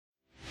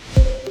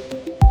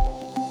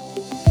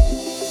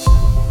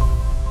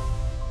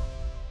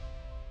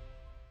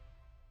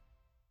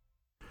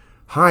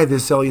Hi,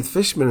 this is Elliot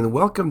Fishman, and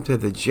welcome to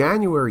the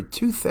January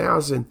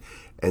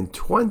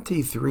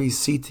 2023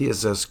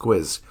 CTisus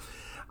quiz.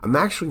 I'm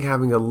actually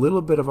having a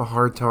little bit of a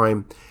hard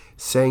time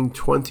saying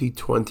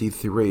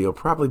 2023. It'll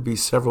probably be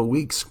several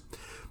weeks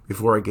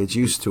before I get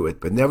used to it,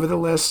 but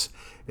nevertheless,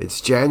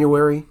 it's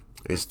January,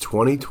 it's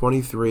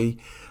 2023.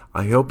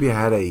 I hope you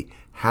had a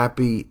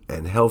happy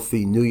and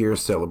healthy New Year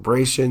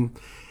celebration,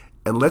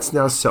 and let's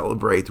now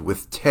celebrate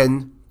with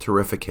 10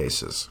 terrific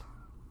cases.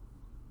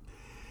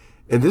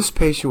 In this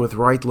patient with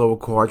right lower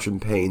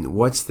quadrant pain,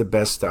 what's the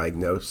best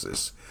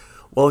diagnosis?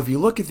 Well, if you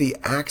look at the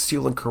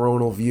axial and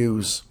coronal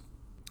views,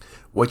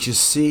 what you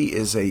see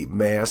is a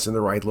mass in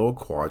the right lower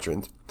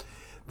quadrant.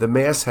 The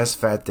mass has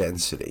fat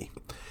density.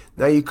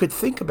 Now, you could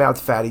think about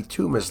fatty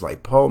tumors,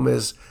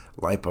 lipomas,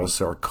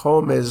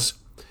 liposarcomas,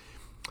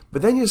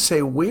 but then you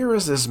say, where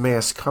is this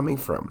mass coming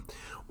from?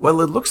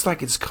 Well, it looks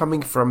like it's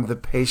coming from the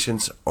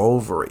patient's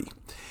ovary.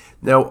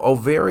 Now,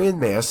 ovarian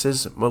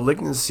masses,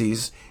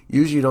 malignancies,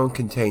 usually don't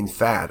contain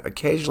fat.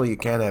 Occasionally, you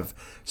can have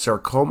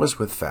sarcomas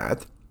with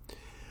fat.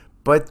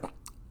 But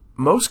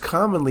most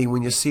commonly,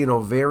 when you see an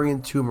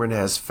ovarian tumor and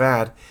has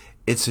fat,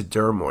 it's a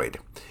dermoid.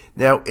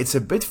 Now, it's a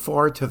bit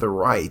far to the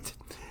right,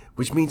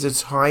 which means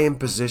it's high in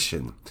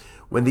position.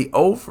 When the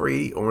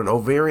ovary or an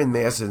ovarian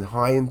mass is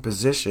high in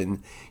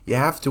position, you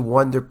have to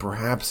wonder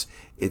perhaps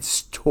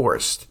it's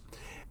torsed.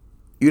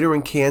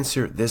 Uterine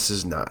cancer, this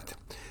is not.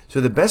 So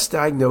the best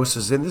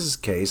diagnosis in this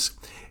case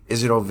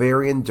is an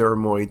ovarian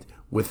dermoid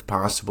with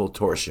possible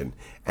torsion.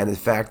 And in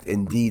fact,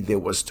 indeed, there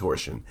was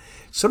torsion.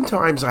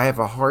 Sometimes I have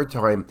a hard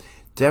time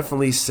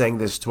definitely saying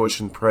there's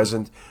torsion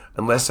present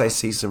unless I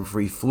see some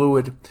free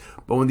fluid.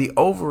 But when the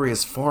ovary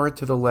is far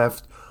to the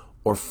left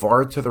or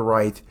far to the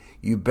right,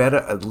 you better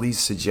at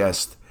least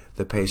suggest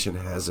the patient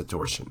has a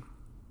torsion.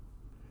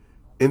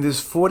 In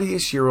this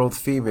 40-ish-year-old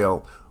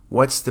female,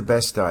 what's the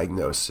best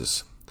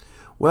diagnosis?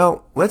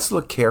 Well, let's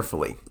look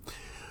carefully.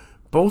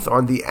 Both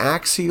on the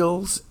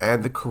axials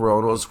and the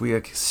coronals,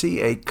 we see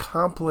a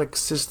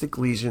complex cystic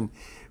lesion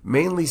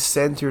mainly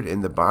centered in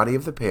the body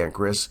of the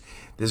pancreas.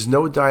 There's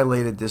no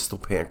dilated distal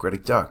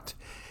pancreatic duct.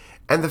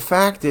 And the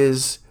fact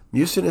is,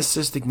 mucinous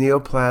cystic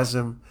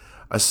neoplasm,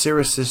 a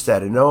serous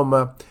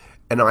cystadenoma,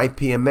 an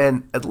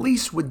IPMN at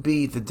least would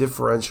be the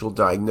differential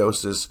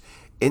diagnosis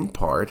in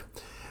part.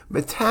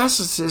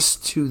 Metastasis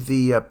to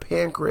the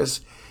pancreas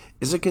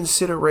is a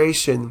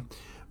consideration,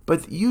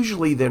 but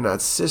usually they're not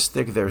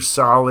cystic, they're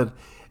solid,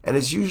 and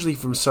it's usually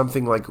from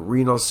something like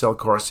renal cell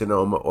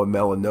carcinoma or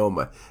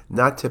melanoma,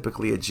 not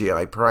typically a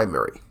GI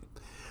primary.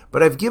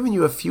 But I've given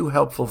you a few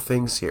helpful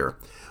things here.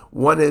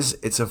 One is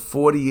it's a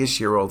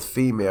 40-ish-year-old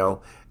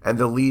female and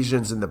the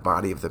lesion's in the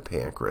body of the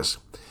pancreas.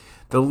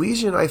 The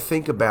lesion I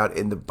think about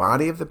in the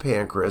body of the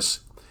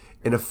pancreas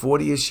in a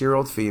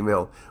 40-ish-year-old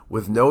female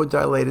with no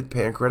dilated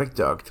pancreatic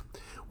duct,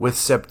 with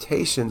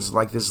septations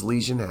like this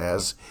lesion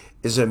has,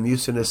 is a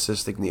mucinous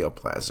cystic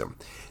neoplasm.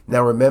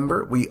 Now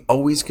remember, we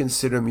always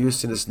consider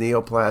mucinous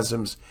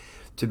neoplasms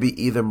to be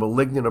either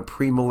malignant or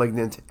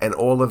premalignant, and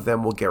all of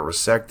them will get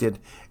resected,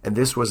 and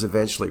this was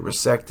eventually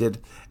resected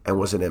and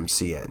was an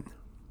MCN.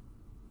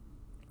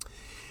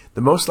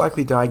 The most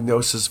likely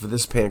diagnosis for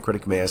this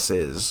pancreatic mass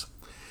is,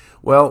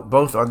 well,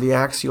 both on the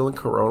axial and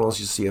coronals,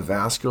 you see a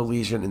vascular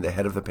lesion in the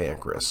head of the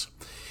pancreas.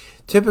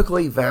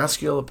 Typically,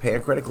 vascular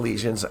pancreatic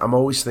lesions, I'm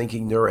always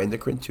thinking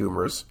neuroendocrine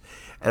tumors,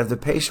 and if the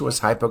patient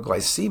was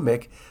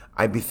hypoglycemic,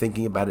 I'd be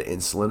thinking about an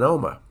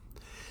insulinoma.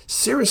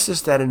 Serous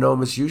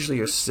cystadenomas usually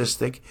are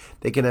cystic.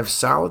 They can have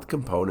solid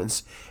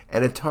components,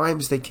 and at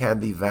times they can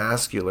be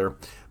vascular,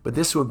 but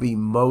this would be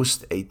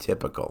most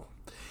atypical.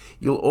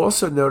 You'll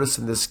also notice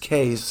in this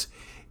case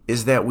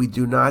is that we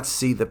do not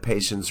see the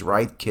patient's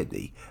right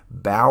kidney.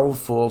 Bowel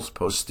falls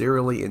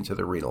posteriorly into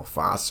the renal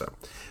fossa.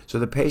 So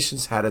the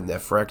patient's had a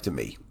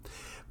nephrectomy.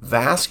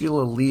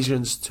 Vascular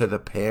lesions to the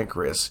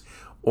pancreas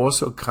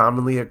also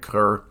commonly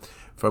occur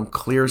from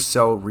clear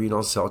cell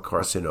renal cell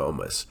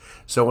carcinomas.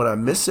 So when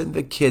I'm missing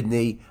the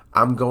kidney,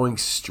 I'm going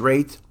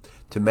straight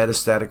to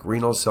metastatic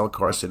renal cell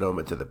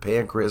carcinoma to the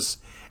pancreas,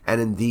 and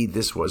indeed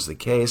this was the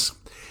case.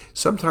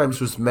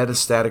 Sometimes with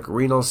metastatic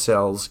renal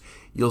cells,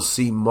 you'll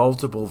see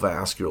multiple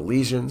vascular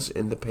lesions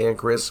in the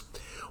pancreas.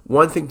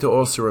 One thing to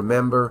also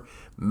remember,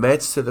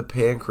 mets to the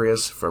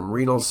pancreas from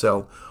renal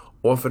cell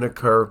often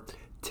occur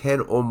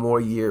 10 or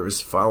more years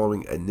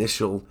following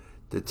initial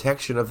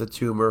detection of the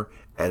tumor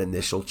and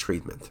initial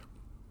treatment.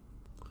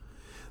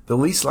 The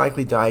least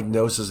likely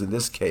diagnosis in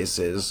this case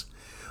is,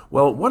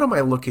 well, what am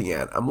I looking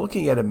at? I'm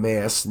looking at a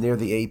mass near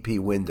the AP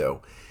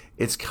window.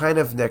 It's kind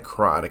of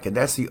necrotic, and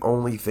that's the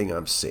only thing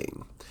I'm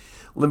seeing.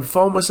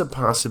 Lymphoma is a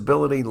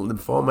possibility.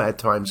 Lymphoma at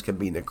times can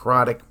be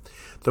necrotic,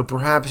 though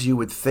perhaps you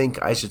would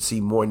think I should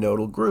see more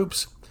nodal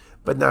groups,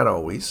 but not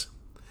always.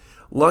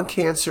 Lung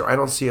cancer, I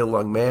don't see a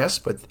lung mass,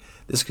 but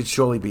this could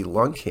surely be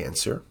lung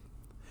cancer.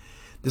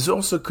 This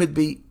also could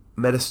be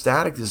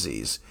metastatic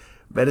disease.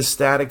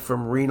 Metastatic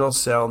from renal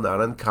cell,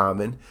 not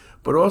uncommon,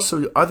 but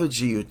also other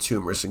GU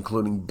tumors,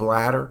 including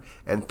bladder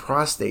and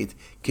prostate,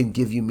 can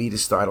give you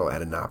metastatic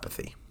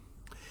adenopathy.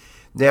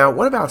 Now,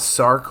 what about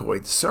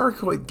sarcoid?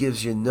 Sarcoid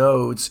gives you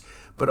nodes,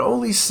 but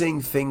only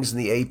seeing things in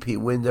the AP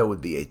window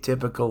would be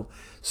atypical.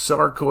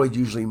 Sarcoid,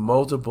 usually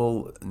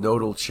multiple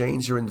nodal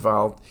chains are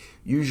involved.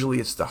 Usually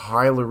it's the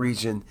hilar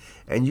region,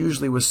 and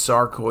usually with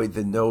sarcoid,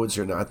 the nodes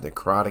are not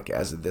necrotic,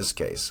 as in this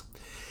case.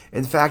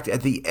 In fact,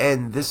 at the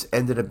end, this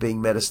ended up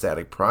being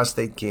metastatic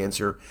prostate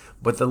cancer,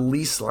 but the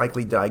least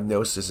likely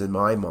diagnosis in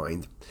my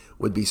mind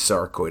would be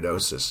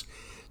sarcoidosis.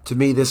 To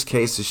me, this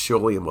case is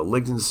surely a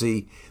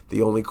malignancy.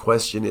 The only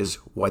question is,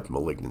 what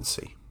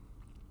malignancy?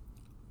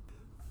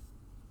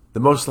 The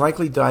most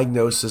likely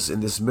diagnosis in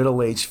this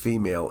middle-aged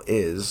female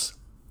is,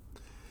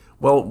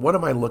 well, what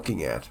am I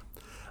looking at?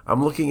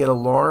 I'm looking at a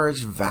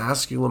large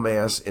vascular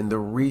mass in the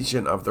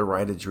region of the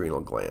right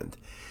adrenal gland.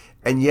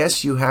 And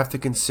yes, you have to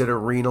consider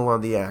renal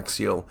on the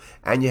axial,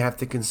 and you have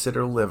to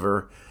consider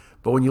liver,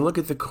 but when you look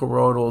at the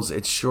coronals,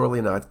 it's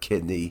surely not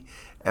kidney.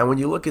 And when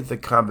you look at the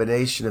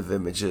combination of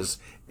images,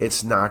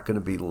 it's not going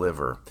to be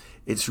liver.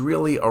 It's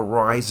really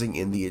arising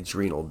in the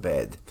adrenal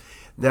bed.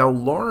 Now,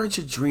 large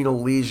adrenal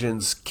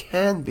lesions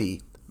can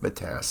be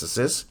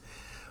metastasis.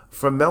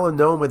 For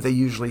melanoma, they're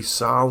usually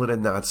solid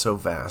and not so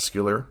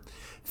vascular.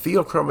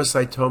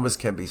 Pheochromocytomas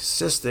can be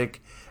cystic,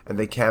 and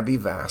they can be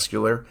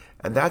vascular,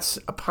 and that's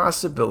a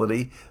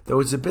possibility, though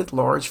it's a bit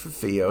large for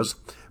pheos,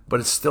 but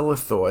it's still a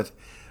thought.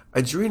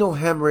 Adrenal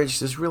hemorrhage,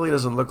 this really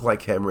doesn't look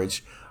like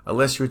hemorrhage,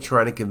 unless you're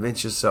trying to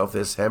convince yourself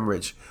there's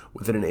hemorrhage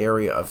within an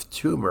area of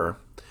tumor.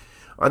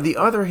 On the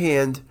other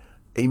hand,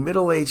 a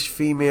middle-aged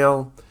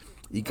female,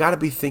 you got to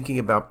be thinking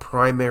about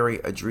primary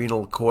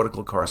adrenal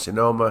cortical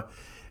carcinoma.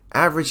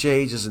 Average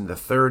age is in the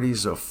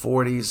 30s or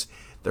 40s.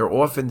 They're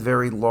often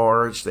very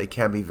large. They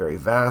can be very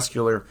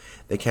vascular.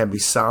 They can be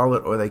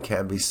solid or they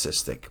can be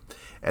cystic.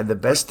 And the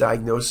best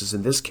diagnosis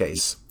in this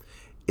case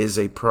is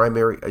a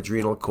primary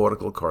adrenal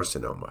cortical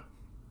carcinoma.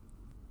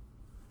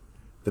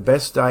 The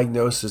best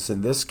diagnosis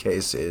in this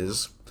case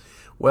is,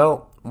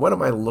 well, what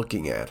am I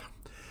looking at?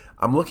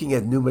 I'm looking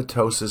at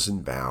pneumatosis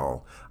in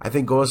bowel. I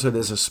think also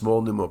there's a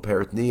small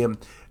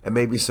pneumoperitoneum and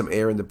maybe some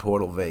air in the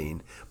portal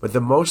vein. But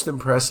the most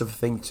impressive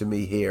thing to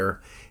me here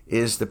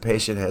is the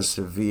patient has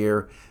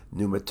severe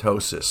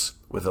pneumatosis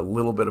with a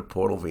little bit of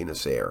portal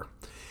venous air.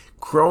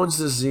 Crohn's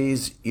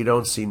disease, you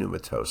don't see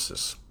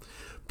pneumatosis.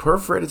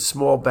 Perforated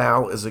small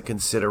bowel is a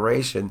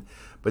consideration,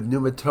 but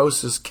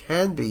pneumatosis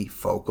can be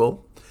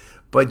focal.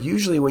 But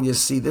usually when you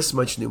see this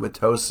much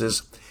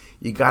pneumatosis,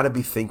 you got to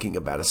be thinking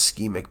about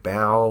ischemic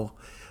bowel.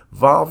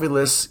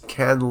 Volvulus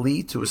can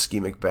lead to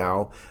ischemic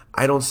bowel.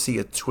 I don't see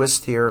a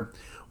twist here.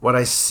 What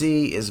I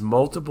see is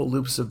multiple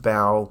loops of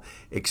bowel,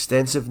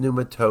 extensive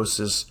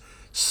pneumatosis,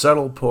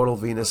 subtle portal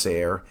venous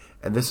air,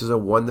 and this is a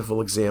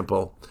wonderful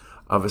example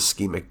of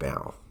ischemic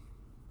bowel.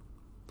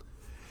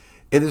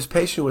 In this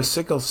patient with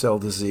sickle cell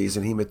disease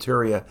and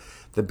hematuria,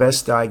 the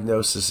best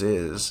diagnosis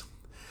is,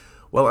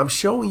 well, I'm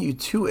showing you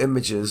two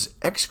images,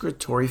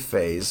 excretory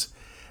phase,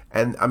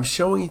 and I'm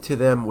showing you to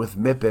them with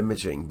MIP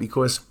imaging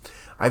because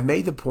I've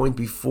made the point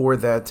before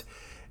that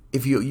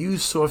if you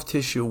use soft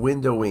tissue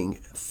windowing,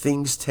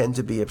 things tend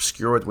to be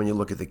obscured when you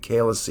look at the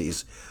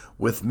calyces.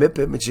 With MIP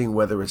imaging,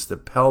 whether it's the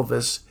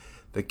pelvis,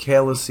 the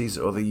calyces,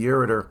 or the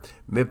ureter,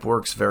 MIP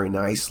works very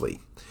nicely.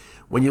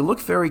 When you look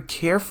very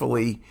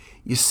carefully,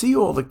 you see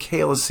all the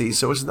calyces,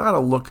 so it's not a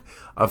look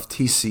of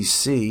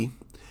TCC.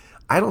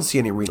 I don't see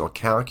any renal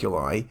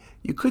calculi.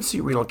 You could see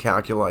renal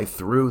calculi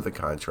through the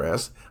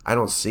contrast. I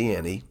don't see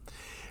any.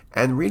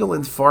 And renal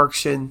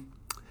infarction,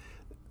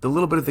 the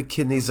little bit of the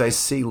kidneys I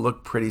see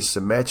look pretty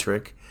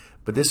symmetric,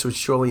 but this would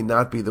surely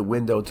not be the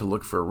window to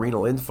look for a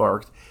renal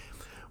infarct.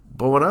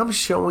 But when I'm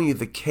showing you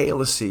the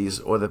calyces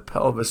or the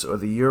pelvis or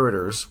the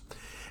ureters,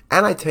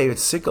 and I tell you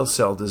it's sickle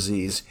cell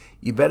disease,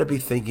 you better be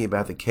thinking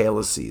about the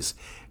calyces.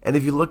 And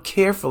if you look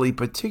carefully,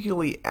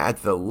 particularly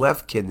at the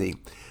left kidney,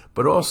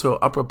 but also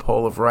upper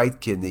pole of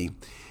right kidney,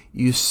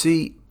 you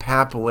see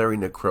papillary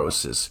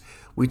necrosis.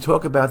 We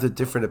talk about the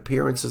different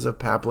appearances of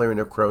papillary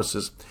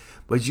necrosis,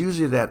 but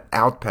usually that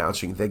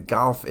outpouching, the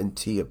Golf and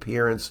T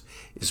appearance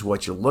is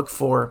what you look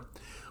for.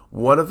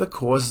 One of the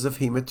causes of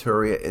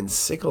hematuria in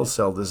sickle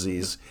cell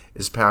disease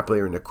is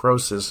papillary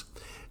necrosis,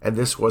 and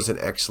this was an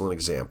excellent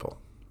example.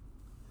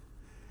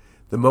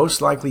 The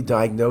most likely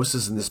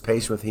diagnosis in this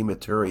patient with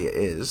hematuria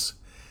is,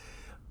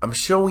 I'm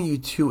showing you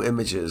two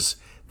images.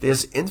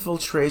 There's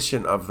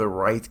infiltration of the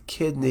right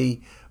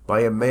kidney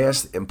by a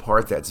mass in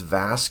part that's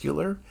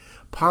vascular,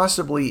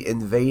 possibly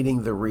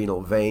invading the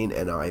renal vein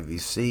and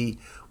IVC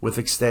with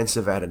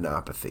extensive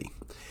adenopathy.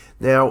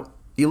 Now,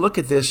 you look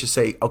at this, you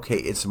say, okay,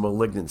 it's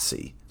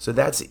malignancy. So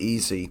that's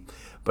easy,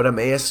 but I'm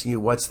asking you,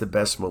 what's the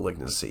best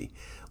malignancy?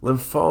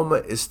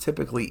 Lymphoma is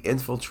typically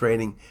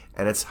infiltrating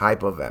and it's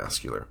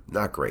hypovascular.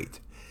 Not great.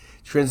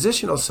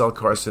 Transitional cell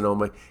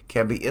carcinoma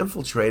can be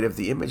infiltrative.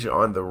 The image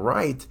on the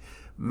right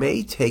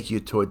may take you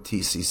toward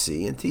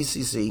TCC, and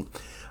TCC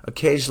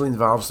occasionally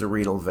involves the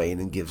renal vein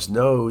and gives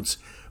nodes,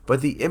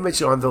 but the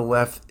image on the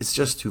left is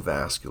just too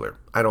vascular.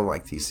 I don't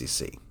like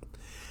TCC.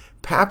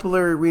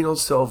 Papillary renal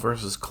cell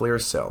versus clear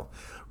cell.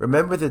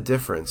 Remember the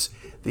difference.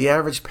 The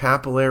average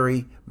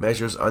papillary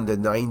measures under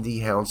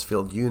 90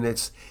 Hounsfield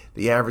units.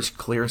 The average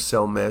clear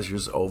cell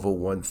measures over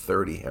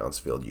 130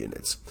 Hounsfield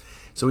units.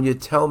 So when you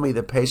tell me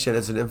the patient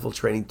has an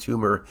infiltrating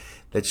tumor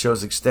that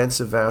shows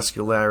extensive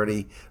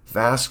vascularity,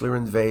 vascular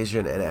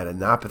invasion, and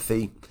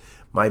adenopathy,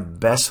 my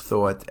best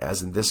thought,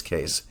 as in this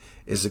case,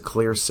 is a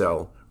clear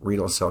cell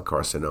renal cell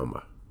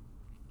carcinoma.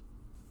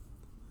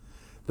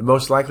 The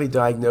most likely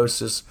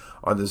diagnosis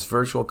on this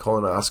virtual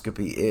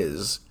colonoscopy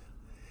is,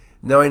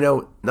 now I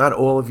know not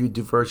all of you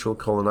do virtual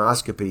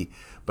colonoscopy,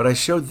 but I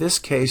showed this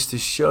case to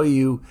show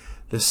you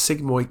the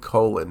sigmoid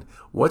colon,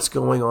 what's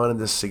going on in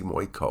the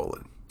sigmoid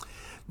colon.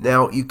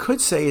 Now, you could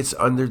say it's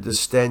under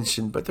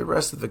distension, but the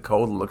rest of the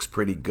colon looks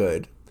pretty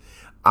good.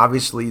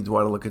 Obviously, you'd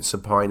want to look at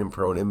supine and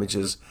prone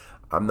images.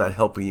 I'm not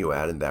helping you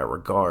out in that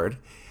regard.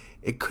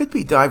 It could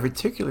be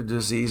diverticular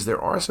disease.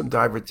 There are some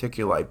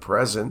diverticuli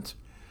present,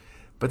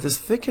 but this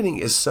thickening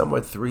is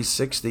somewhat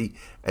 360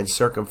 and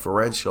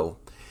circumferential.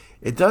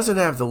 It doesn't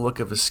have the look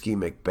of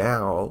ischemic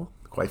bowel,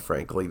 quite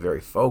frankly,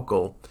 very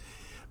focal,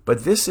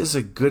 but this is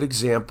a good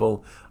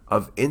example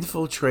of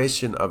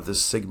infiltration of the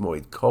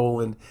sigmoid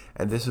colon,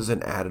 and this is an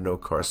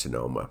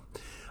adenocarcinoma.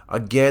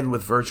 Again,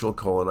 with virtual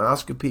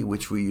colonoscopy,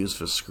 which we use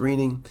for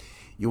screening,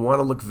 you want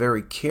to look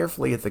very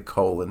carefully at the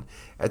colon.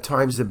 At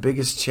times, the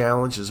biggest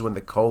challenge is when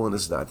the colon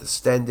is not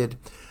distended,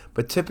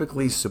 but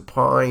typically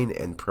supine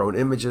and prone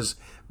images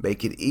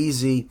make it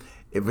easy.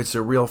 If it's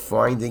a real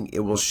finding,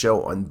 it will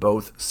show on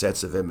both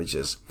sets of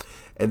images.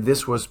 And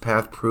this was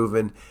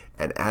path-proven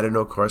an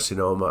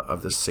adenocarcinoma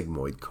of the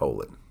sigmoid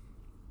colon.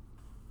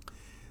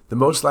 The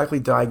most likely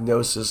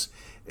diagnosis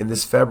in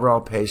this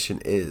febrile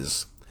patient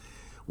is,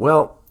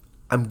 well,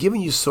 I'm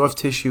giving you soft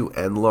tissue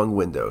and lung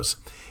windows.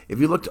 If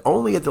you looked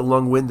only at the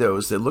lung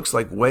windows, it looks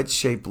like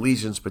wedge-shaped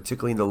lesions,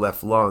 particularly in the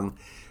left lung.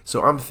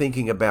 So I'm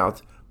thinking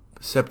about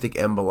septic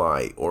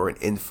emboli or an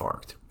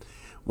infarct.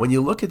 When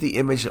you look at the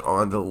image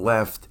on the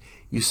left,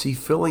 you see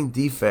filling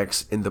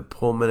defects in the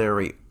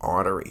pulmonary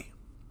artery.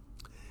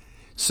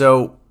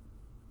 So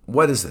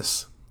what is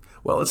this?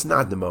 Well, it's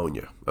not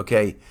pneumonia,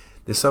 okay?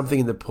 There's something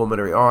in the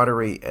pulmonary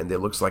artery, and it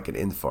looks like an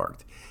infarct.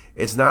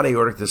 It's not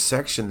aortic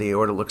dissection. The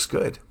aorta looks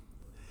good.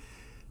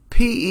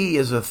 PE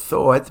is a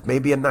thought.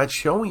 Maybe I'm not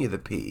showing you the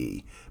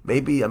PE.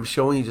 Maybe I'm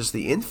showing you just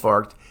the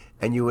infarct,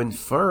 and you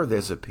infer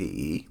there's a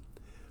PE,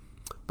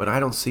 but I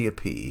don't see a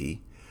PE.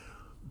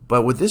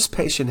 But what this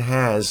patient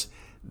has,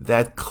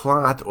 that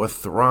clot or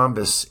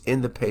thrombus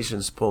in the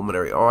patient's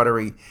pulmonary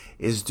artery,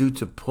 is due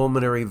to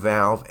pulmonary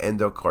valve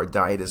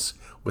endocarditis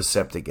with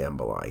septic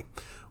emboli.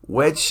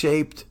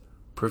 Wedge-shaped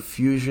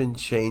perfusion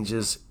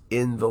changes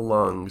in the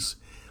lungs.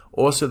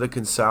 Also the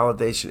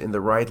consolidation in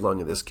the right lung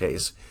in this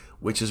case,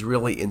 which is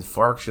really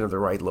infarction of the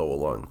right lower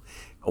lung.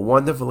 A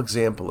wonderful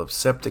example of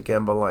septic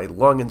emboli,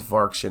 lung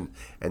infarction,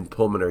 and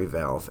pulmonary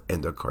valve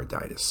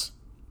endocarditis.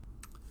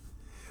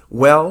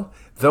 Well,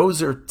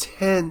 those are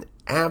 10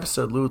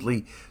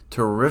 absolutely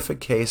terrific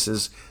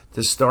cases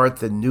to start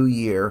the new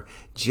year.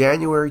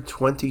 January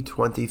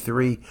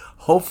 2023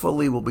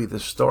 hopefully will be the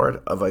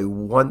start of a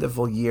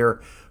wonderful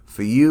year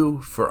for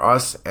you, for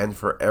us, and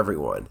for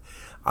everyone.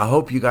 I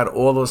hope you got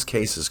all those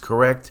cases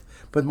correct,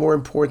 but more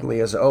importantly,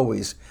 as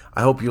always,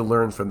 I hope you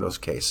learn from those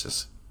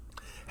cases.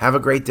 Have a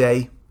great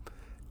day,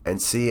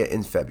 and see you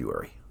in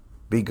February.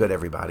 Be good,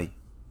 everybody.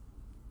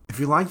 If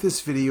you like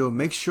this video,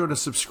 make sure to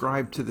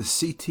subscribe to the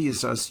CT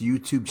is Us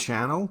YouTube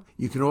channel.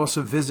 You can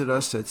also visit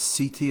us at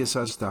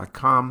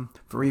ctisus.com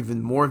for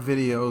even more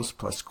videos,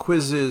 plus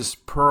quizzes,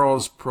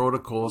 pearls,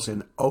 protocols,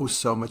 and oh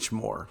so much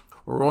more.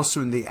 We're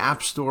also in the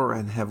App Store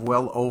and have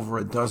well over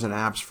a dozen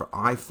apps for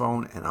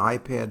iPhone and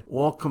iPad,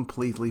 all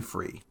completely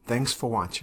free. Thanks for watching.